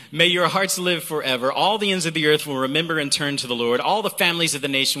 May your hearts live forever. All the ends of the earth will remember and turn to the Lord. All the families of the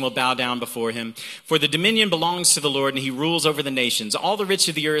nation will bow down before him. For the dominion belongs to the Lord, and he rules over the nations. All the rich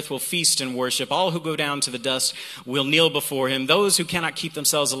of the earth will feast and worship. All who go down to the dust will kneel before him. Those who cannot keep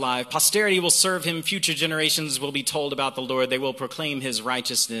themselves alive, posterity will serve him. Future generations will be told about the Lord. They will proclaim his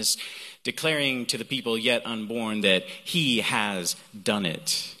righteousness, declaring to the people yet unborn that he has done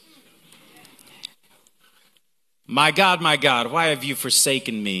it. My God, why have you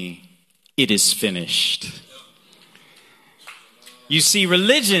forsaken me? It is finished. You see,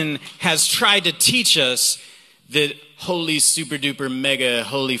 religion has tried to teach us that holy, super duper, mega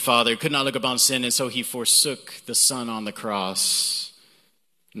holy Father could not look upon sin, and so he forsook the Son on the cross.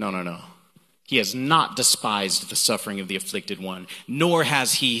 No. He has not despised the suffering of the afflicted one, nor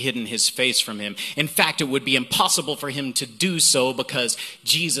has he hidden his face from him. In fact, it would be impossible for him to do so because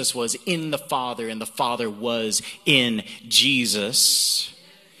Jesus was in the Father and the Father was in Jesus.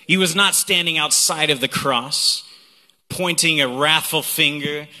 He was not standing outside of the cross, pointing a wrathful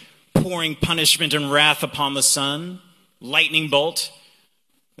finger, pouring punishment and wrath upon the Son, lightning bolt.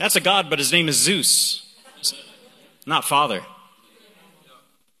 That's a God, but his name is Zeus, not Father.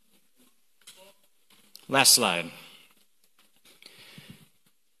 Last slide.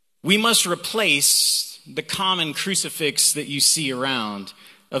 We must replace the common crucifix that you see around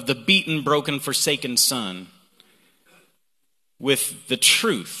of the beaten, broken, forsaken Son with the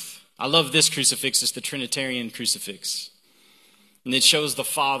truth. I love this crucifix. It's the Trinitarian crucifix. And it shows the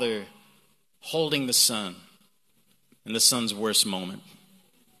Father holding the Son in the Son's worst moment.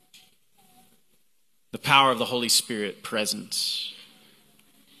 The power of the Holy Spirit present.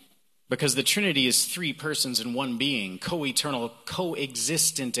 Because the Trinity is three persons in one being, co-eternal,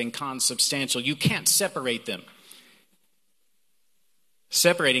 co-existent, and consubstantial. You can't separate them.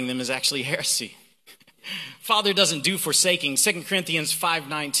 Separating them is actually heresy. Father doesn't do forsaking. 2 Corinthians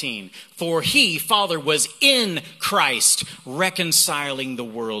 5:19. For he, Father, was in Christ, reconciling the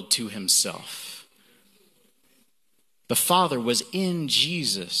world to himself. The Father was in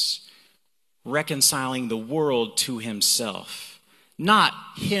Jesus, reconciling the world to himself. Not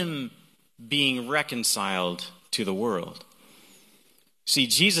him being reconciled to the world. See,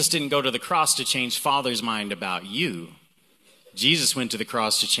 Jesus didn't go to the cross to change Father's mind about you. Jesus went to the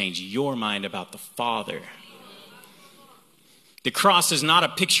cross to change your mind about the Father. The cross is not a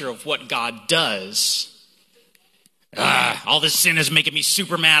picture of what God does. All this sin is making me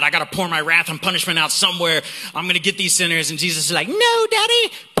super mad. I got to pour my wrath and punishment out somewhere. I'm going to get these sinners. And Jesus is like, no,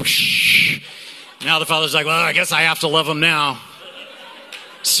 Daddy. Now the Father's like, well, I guess I have to love them now.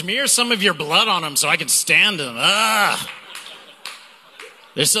 Smear some of your blood on them so I can stand them.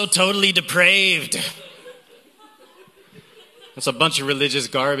 They're so totally depraved. That's a bunch of religious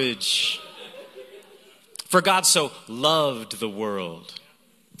garbage. For God so loved the world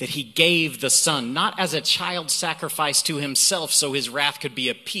that he gave the Son, not as a child sacrifice to himself so his wrath could be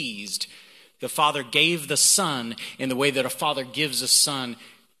appeased. The Father gave the Son in the way that a father gives a son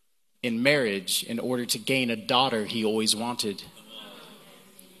in marriage in order to gain a daughter he always wanted.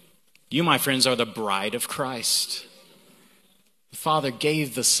 You, my friends, are the bride of Christ. The Father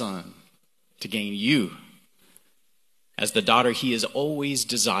gave the Son to gain you as the daughter he has always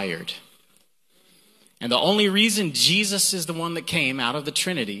desired. And the only reason Jesus is the one that came out of the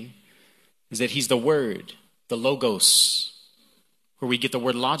Trinity is that he's the Word, the Logos, where we get the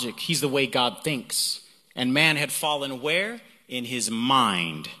word logic. He's the way God thinks. And man had fallen where? In his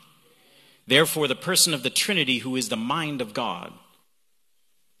mind. Therefore, the person of the Trinity, who is the mind of God,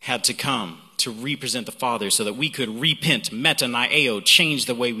 had to come to represent the Father so that we could repent, metanoeo, change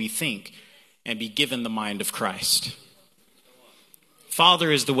the way we think, and be given the mind of Christ.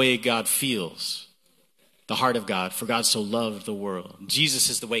 Father is the way God feels, the heart of God, for God so loved the world. Jesus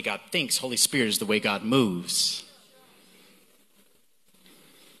is the way God thinks. Holy Spirit is the way God moves.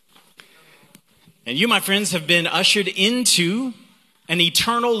 And you, my friends, have been ushered into an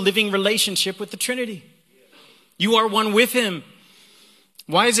eternal living relationship with the Trinity. You are one with him.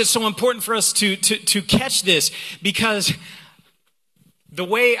 Why is it so important for us to catch this? Because the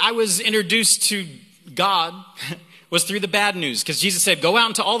way I was introduced to God was through the bad news. Because Jesus said, go out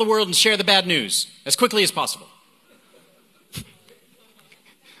into all the world and share the bad news as quickly as possible.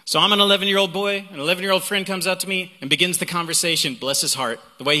 So I'm an 11-year-old boy. An 11-year-old friend comes up to me and begins the conversation, bless his heart,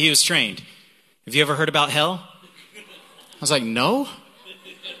 the way he was trained. Have you ever heard about hell? I was like, no.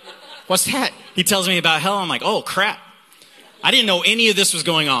 What's that? He tells me about hell. I'm like, oh, crap. I didn't know any of this was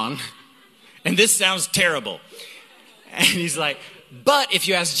going on. And this sounds terrible. And he's like, but if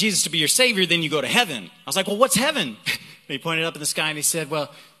you ask Jesus to be your Savior, then you go to heaven. I was like, well, what's heaven? And he pointed up in the sky and he said,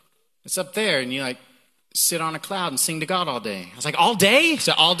 well, it's up there. And you sit on a cloud and sing to God all day. I was like, all day? He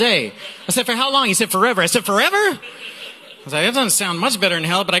said, all day. I said, for how long? He said, forever. I said, forever? I was like, that doesn't sound much better in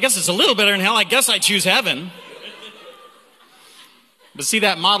hell, but I guess it's a little better in hell. I guess I choose heaven. But see,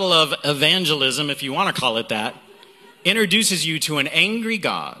 that model of evangelism, if you want to call it that, introduces you to an angry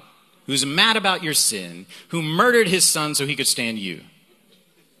God who's mad about your sin, who murdered his son so he could stand you.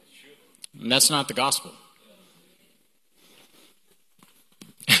 And that's not the gospel.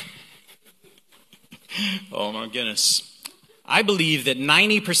 Oh my goodness. I believe that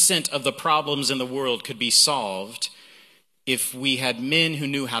 90% of the problems in the world could be solved if we had men who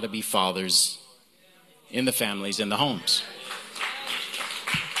knew how to be fathers in the families, in the homes.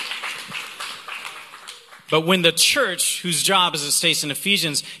 But when the church, whose job, as it states in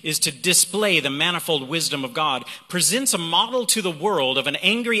Ephesians, is to display the manifold wisdom of God, presents a model to the world of an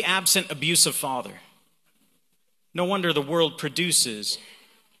angry, absent, abusive father, no wonder the world produces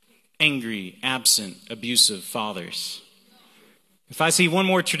angry, absent, abusive fathers. If I see one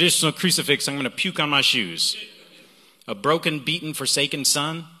more traditional crucifix, I'm going to puke on my shoes. A broken, beaten, forsaken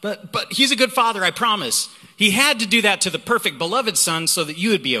son. But he's a good father, I promise. He had to do that to the perfect, beloved son so that you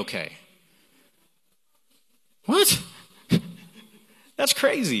would be okay. What? That's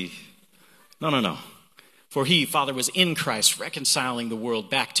crazy. No. For he, Father, was in Christ, reconciling the world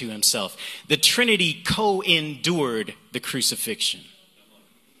back to himself. The Trinity co-endured the crucifixion.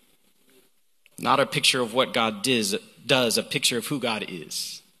 Not a picture of what God does, a picture of who God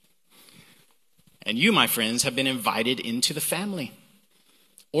is. And you, my friends, have been invited into the family.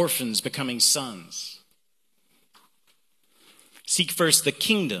 Orphans becoming sons. Seek first the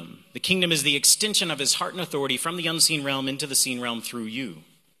kingdom. The kingdom is the extension of his heart and authority from the unseen realm into the seen realm through you.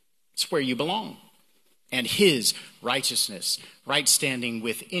 It's where you belong. And his righteousness, right standing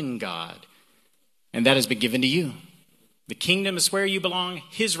within God. And that has been given to you. The kingdom is where you belong.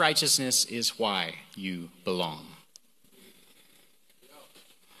 His righteousness is why you belong.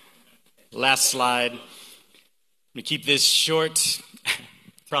 Last slide. I'm going to keep this short.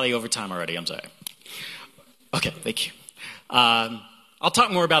 Probably over time already. I'm sorry. Okay, thank you. I'll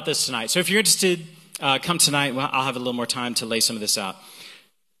talk more about this tonight. So if you're interested, come tonight. Well, I'll have a little more time to lay some of this out.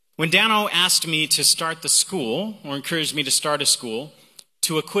 When Dano asked me to start the school, or encouraged me to start a school,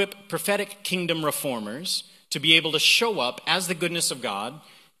 to equip prophetic kingdom reformers to be able to show up as the goodness of God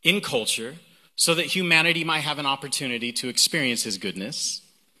in culture so that humanity might have an opportunity to experience his goodness,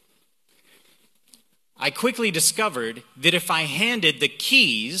 I quickly discovered that if I handed the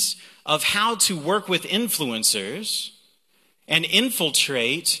keys of how to work with influencers and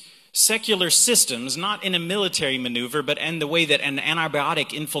infiltrate secular systems, not in a military maneuver, but in the way that an antibiotic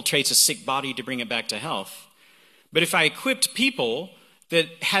infiltrates a sick body to bring it back to health. But if I equipped people that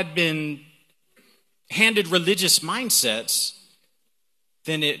had been handed religious mindsets,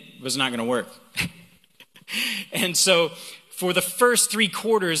 then it was not going to work. And so for the first 3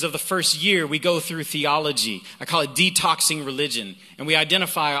 quarters of the first year, we go through theology. I call it detoxing religion. And we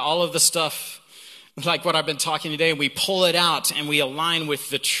identify all of the stuff like what I've been talking today, and we pull it out and we align with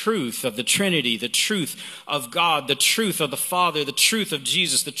the truth of the Trinity, the truth of God, the truth of the Father, the truth of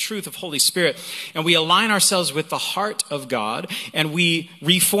Jesus, the truth of Holy Spirit. And we align ourselves with the heart of God, and we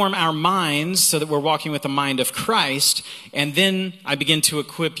reform our minds so that we're walking with the mind of Christ. And then I begin to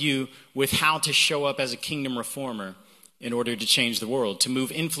equip you with how to show up as a kingdom reformer in order to change the world, to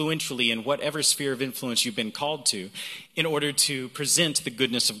move influentially in whatever sphere of influence you've been called to, in order to present the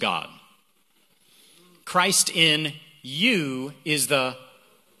goodness of God. Christ in you is the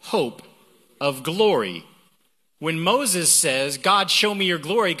hope of glory. When Moses says, God, show me your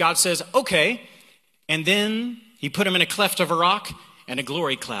glory, God says, okay. And then he put him in a cleft of a rock and a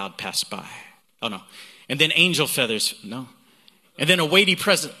glory cloud passed by. Oh, no. And then angel feathers. No. And then a weighty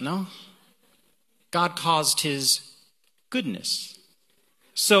presence. No. God caused his goodness.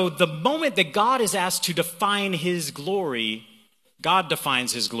 So the moment that God is asked to define his glory, God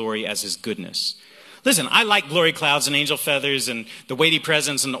defines his glory as his goodness. Listen, I like glory clouds and angel feathers and the weighty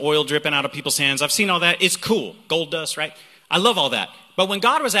presence and the oil dripping out of people's hands. I've seen all that. It's cool. Gold dust, right? I love all that. But when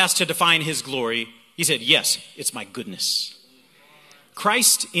God was asked to define his glory, he said, yes, it's my goodness.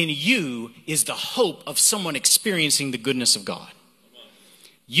 Christ in you is the hope of someone experiencing the goodness of God.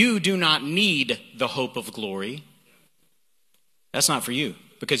 You do not need the hope of glory. That's not for you,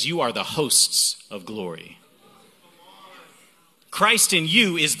 because you are the hosts of glory. Christ in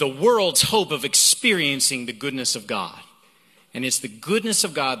you is the world's hope of experiencing the goodness of God. And it's the goodness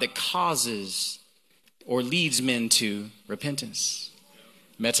of God that causes or leads men to repentance.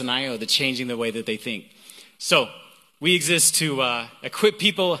 Metanoia, the changing the way that they think. So we exist to equip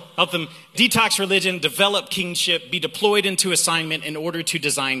people, help them detox religion, develop kingship, be deployed into assignment in order to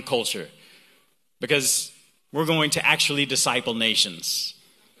design culture. Because we're going to actually disciple nations.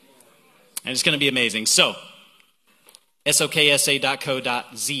 And it's going to be amazing. So,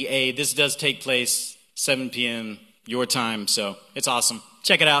 soksa.co.za. This does take place 7 p.m. your time, so it's awesome.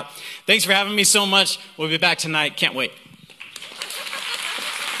 Check it out. Thanks for having me so much. We'll be back tonight. Can't wait.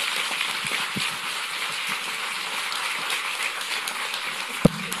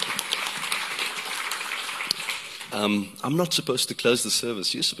 I'm not supposed to close the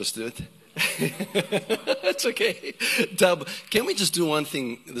service. You're supposed to do it. That's okay. Dubb, can we just do one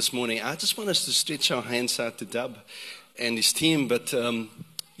thing this morning? I just want us to stretch our hands out to Dubb and his team, but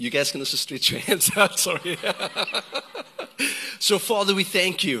you guys can also stretch your hands out. Sorry. So, Father, we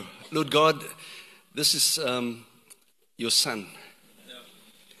thank you. Lord God, this is your son.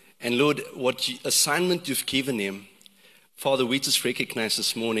 And Lord, what assignment you've given him, Father, we just recognize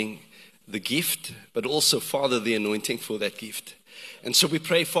this morning the gift, but also, Father, the anointing for that gift. And so we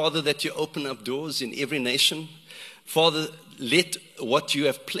pray, Father, that you open up doors in every nation. Father, let what you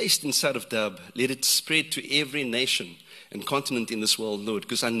have placed inside of Dubb, let it spread to every nation and continent in this world, Lord,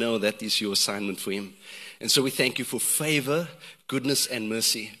 because I know that is your assignment for him. And so we thank you for favor, goodness, and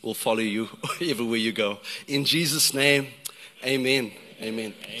mercy will follow you everywhere you go. In Jesus' name, amen.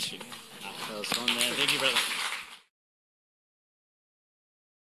 Amen. Thank you. That was fun, man. Thank you, brother.